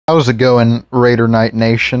How's it going, Raider Knight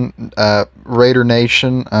Nation? Raider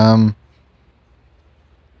Nation,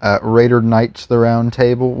 Raider Knights the Round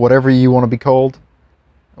Table, whatever you want to be called.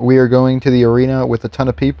 We are going to the arena with a ton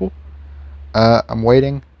of people. I'm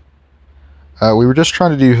waiting. We were just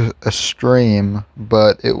trying to do a stream,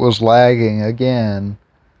 but it was lagging again,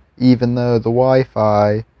 even though the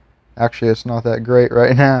Wi-Fi, actually it's not that great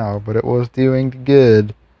right now, but it was doing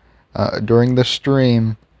good during the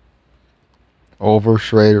stream. All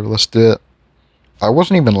versus Raider, let's do it. I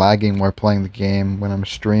wasn't even lagging while playing the game when I'm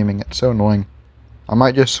streaming. It's so annoying. I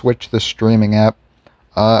might just switch the streaming app.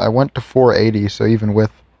 I went to 480, so even with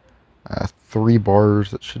 3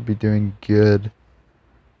 bars, it should be doing good.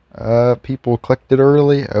 People clicked it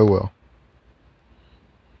early. Oh well.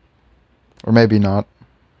 Or maybe not.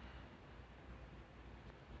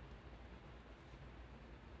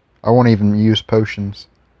 I won't even use potions.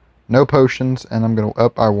 No potions, and I'm gonna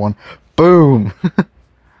up. I won. Boom!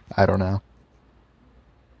 I don't know.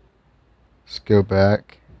 Let's go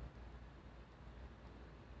back.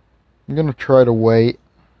 I'm gonna try to wait.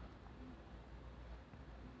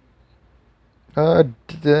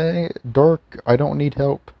 Dark, I don't need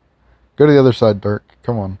help. Go to the other side, Dark.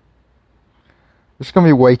 Come on. This is gonna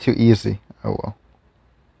be way too easy. Oh well.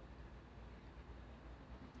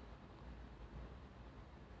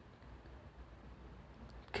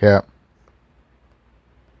 Cap.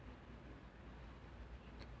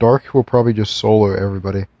 Dark will probably just solo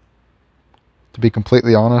everybody. To be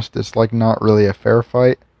completely honest, it's like not really a fair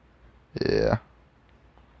fight. Yeah.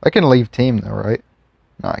 I can leave team though, right?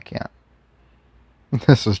 No, I can't.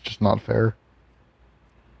 This is just not fair.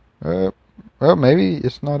 Well, maybe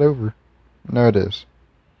it's not over. No, it is.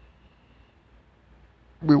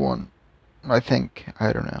 We won. I think.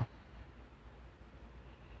 I don't know.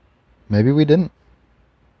 Maybe we didn't.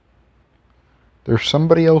 There's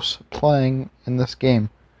somebody else playing in this game.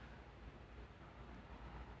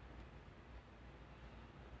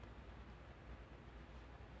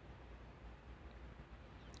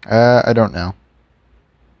 I don't know.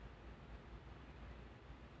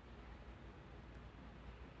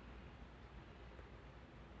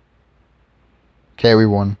 Okay, we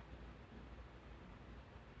won.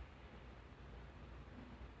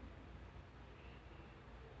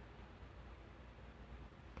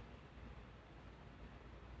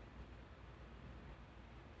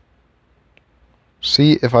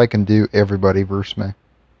 See if I can do everybody versus me.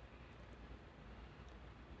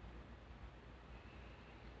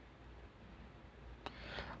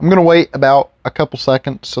 I'm going to wait about a couple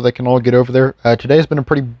seconds so they can all get over there. Today's been a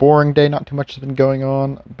pretty boring day. Not too much has been going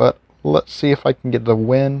on, but let's see if I can get the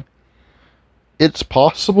win. It's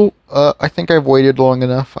possible. I think I've waited long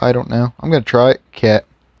enough. I don't know. I'm going to try it. Cat.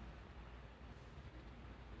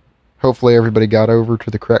 Hopefully everybody got over to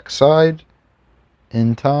the correct side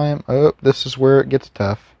in time. Oh, this is where it gets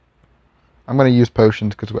tough. I'm going to use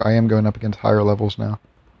potions because I am going up against higher levels now.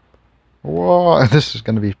 Whoa, this is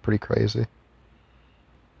going to be pretty crazy.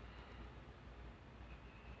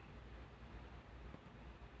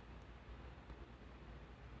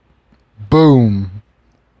 Boom.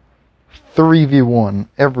 3v1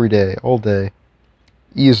 every day, all day.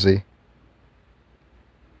 Easy.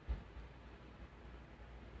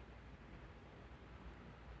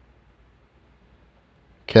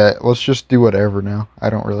 Okay, let's just do whatever now. I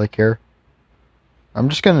don't really care. I'm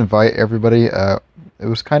just going to invite everybody. It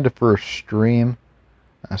was kind of for a stream,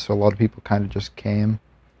 so a lot of people kind of just came.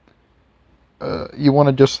 You want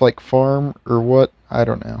to just like farm or what? I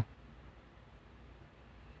don't know.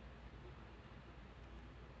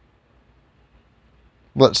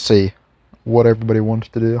 Let's see what everybody wants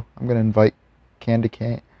to do. I'm going to invite Candy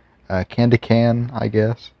Can, I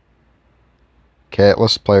guess. Okay,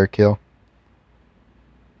 let's player kill.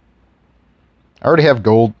 I already have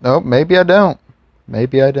gold. Oh, maybe I don't.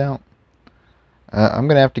 Maybe I don't. I'm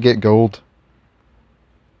going to have to get gold.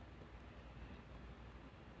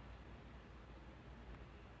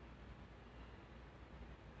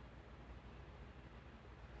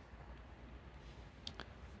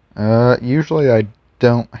 Usually I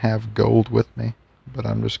don't have gold with me, but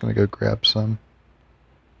I'm just going to go grab some.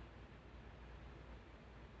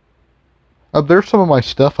 There's some of my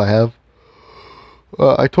stuff I have.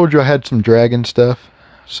 I told you I had some dragon stuff,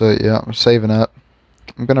 so yeah, I'm saving up.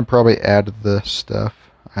 I'm going to probably add this stuff.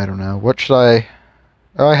 I don't know. What should I...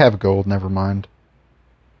 Oh, I have gold, never mind.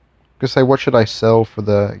 I'm going to say, what should I sell for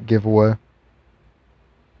the giveaway?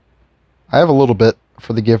 I have a little bit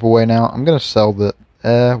for the giveaway now. I'm going to sell the...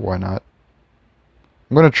 why not?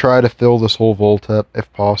 I'm going to try to fill this whole vault up,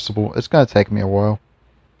 if possible. It's going to take me a while.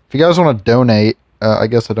 If you guys want to donate, I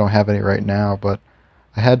guess I don't have any right now, but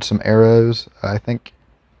I had some arrows. I think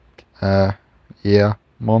Yeah,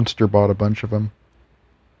 Monster bought a bunch of them.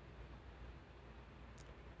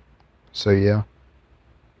 So yeah.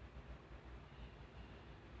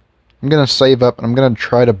 I'm gonna save up and I'm gonna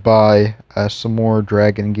try to buy some more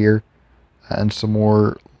dragon gear and some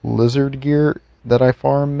more lizard gear that I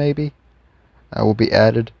farm maybe will be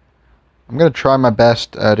added. I'm gonna try my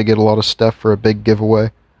best to get a lot of stuff for a big giveaway,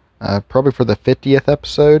 probably for the 50th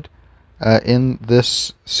episode in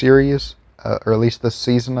this series, or at least this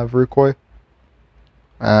season of Rucoy.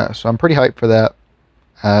 So I'm pretty hyped for that.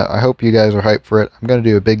 I hope you guys are hyped for it. I'm gonna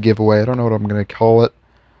do a big giveaway. I don't know what I'm gonna call it.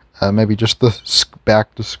 Maybe just the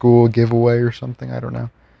back to school giveaway or something. I don't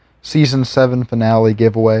know. Season 7 finale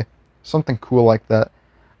giveaway. Something cool like that.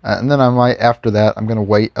 And then I might, after that, I'm going to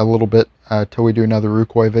wait a little bit till we do another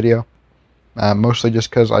Rucoy video. Mostly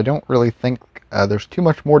just because I don't really think there's too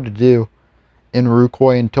much more to do in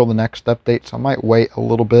Rucoy until the next update. So I might wait a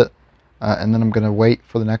little bit. And then I'm going to wait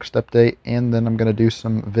for the next update. And then I'm going to do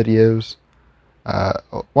some videos.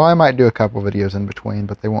 Well, I might do a couple videos in between,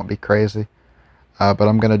 but they won't be crazy. But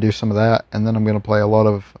I'm going to do some of that, and then I'm going to play a lot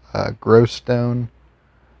of Growstone.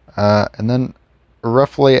 And then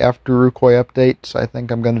roughly after Rucoy updates, I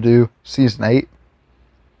think I'm going to do Season 8.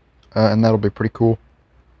 And that'll be pretty cool.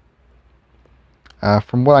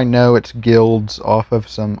 From what I know, it's guilds off of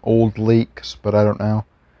some old leaks, but I don't know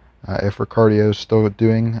if Ricardio's still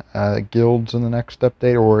doing guilds in the next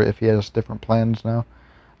update, or if he has different plans now,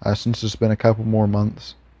 since it's been a couple more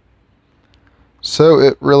months. So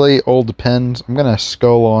it really all depends. I'm going to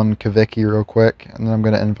skull on Kavicki real quick, and then I'm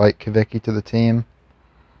going to invite Kavicki to the team.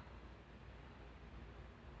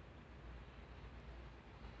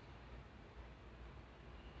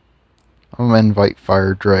 I'm going to invite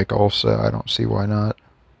Fire Drake also. I don't see why not.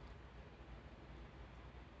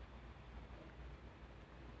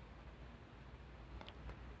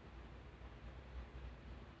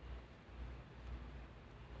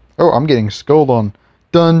 Oh, I'm getting skulled on.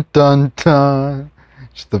 Dun dun dun.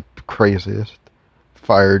 It's the craziest.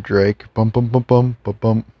 Fire Drake. Bum bum bum bum bum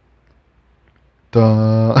bum.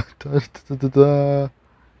 Da, da, da, da, da.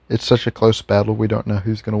 It's such a close battle. We don't know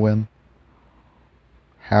who's gonna win.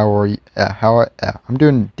 How are you? I'm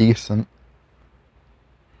doing decent.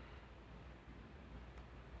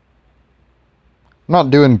 I'm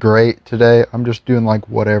not doing great today. I'm just doing like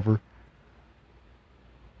whatever.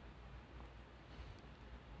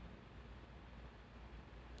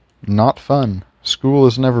 Not fun. School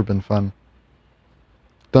has never been fun.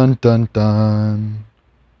 Dun dun dun.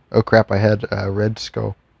 Oh crap, I had a red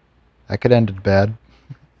skull. That could end it bad.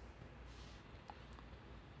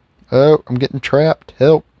 Oh, I'm getting trapped.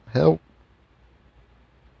 Help, help.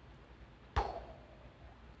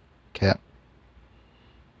 Cat.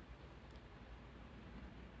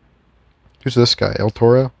 Who's this guy? El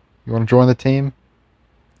Toro? You want to join the team?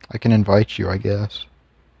 I can invite you, I guess.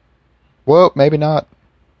 Whoa, maybe not.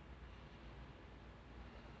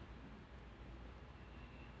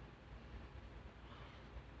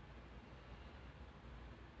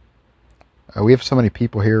 We have so many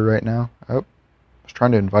people here right now. Oh, I was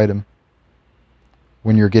trying to invite him.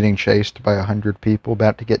 When you're getting chased by 100 people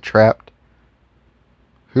about to get trapped.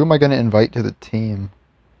 Who am I going to invite to the team?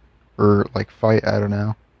 Or, like, fight? I don't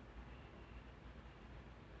know.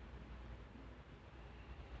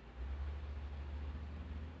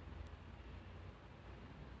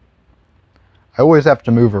 I always have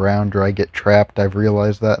to move around or I get trapped. I've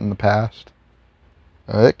realized that in the past.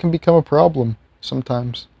 It can become a problem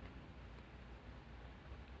sometimes.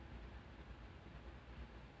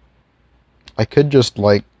 I could just,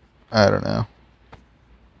 like, I don't know.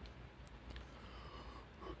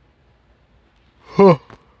 Huh.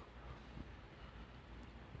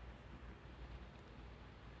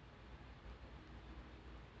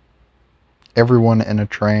 Everyone in a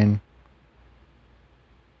train.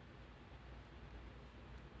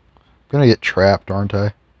 I'm gonna get trapped, aren't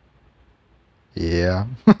I? Yeah.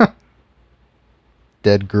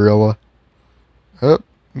 Dead gorilla. Oh,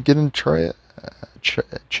 I'm getting chased.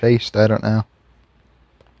 I don't know.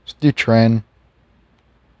 Let's do train.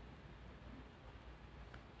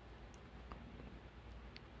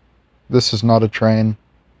 This is not a train.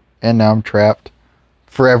 And now I'm trapped.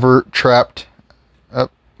 Forever trapped. Oh,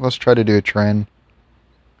 let's try to do a train.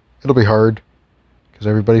 It'll be hard. Because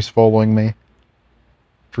everybody's following me.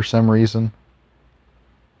 For some reason.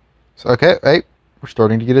 So, okay, hey. We're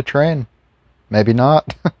starting to get a train. Maybe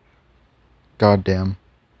not. God damn.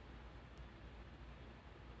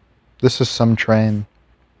 This is some train.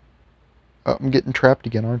 Oh, I'm getting trapped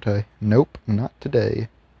again, aren't I? Nope, not today.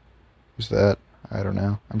 Who's that? I don't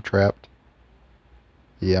know. I'm trapped.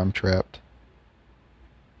 Yeah, I'm trapped.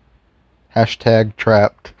 Hashtag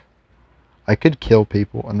trapped. I could kill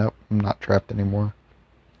people. Oh, nope, I'm not trapped anymore.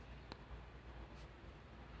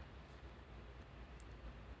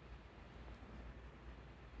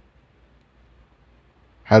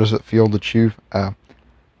 How does it feel to chew?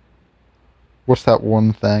 What's that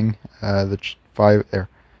one thing?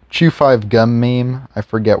 Chew 5 gum meme. I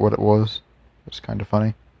forget what it was. It's kind of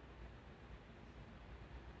funny.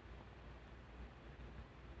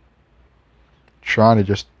 Trying to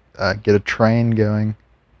just get a train going.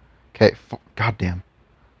 Okay, goddamn.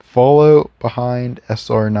 Follow behind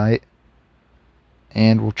SR Knight,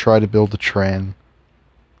 and we'll try to build a train.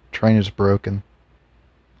 Train is broken.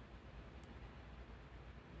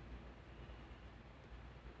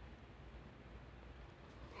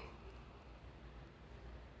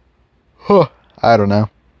 Huh. I don't know.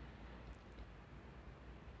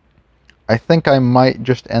 I think I might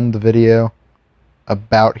just end the video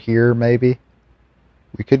about here, maybe.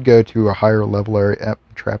 We could go to a higher level area. Yep,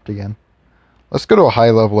 trapped again. Let's go to a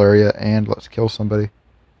high level area and let's kill somebody.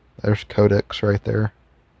 There's Codex right there.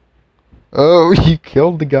 Oh, you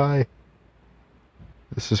killed the guy.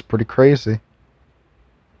 This is pretty crazy.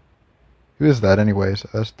 Who is that anyways?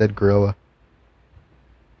 That's Dead Gorilla.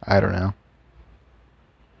 I don't know.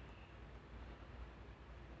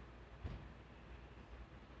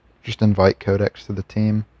 Just invite Codex to the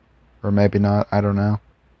team. Or maybe not, I don't know.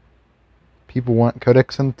 People want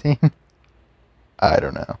Codex in the team? I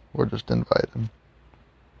don't know. We'll just invite him.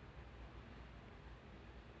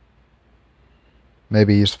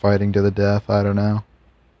 Maybe he's fighting to the death, I don't know.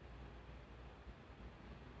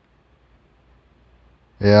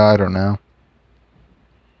 Yeah, I don't know.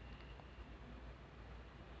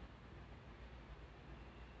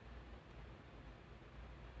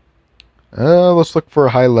 Let's look for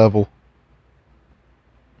a high level.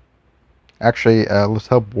 Actually, let's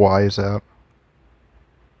help Wise out.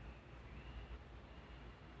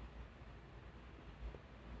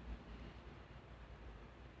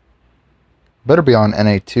 Better be on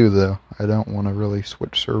NA2 though. I don't want to really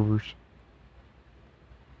switch servers.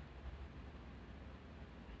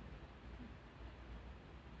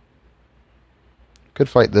 Could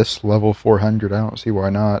fight this level 400. I don't see why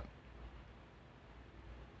not.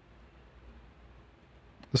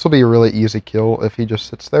 This will be a really easy kill if he just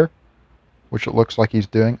sits there, which it looks like he's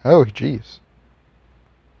doing. Oh, jeez.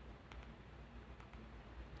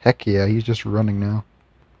 Heck yeah, he's just running now.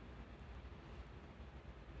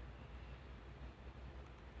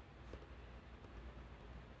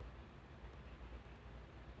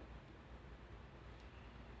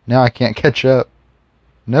 Now I can't catch up.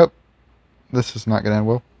 Nope. This is not going to end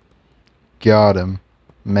well. Got him.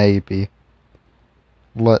 Maybe.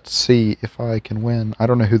 Let's see if I can win. I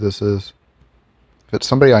don't know who this is. If it's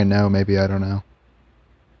somebody I know, maybe I don't know.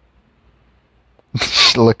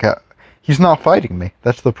 Look at... He's not fighting me.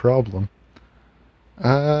 That's the problem.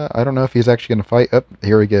 I don't know if he's actually going to fight. Oh,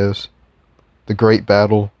 here he goes. The great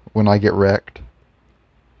battle when I get wrecked.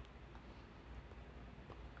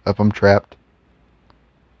 Up, I'm trapped.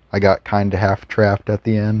 I got kinda half trapped at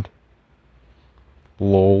the end.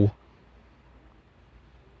 Lol.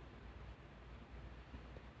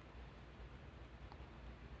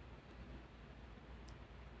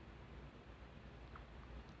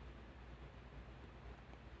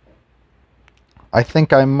 I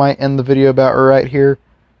think I might end the video about right here.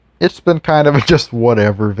 It's been kind of a just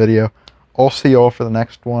whatever video. I'll see y'all for the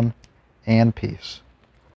next one, and peace.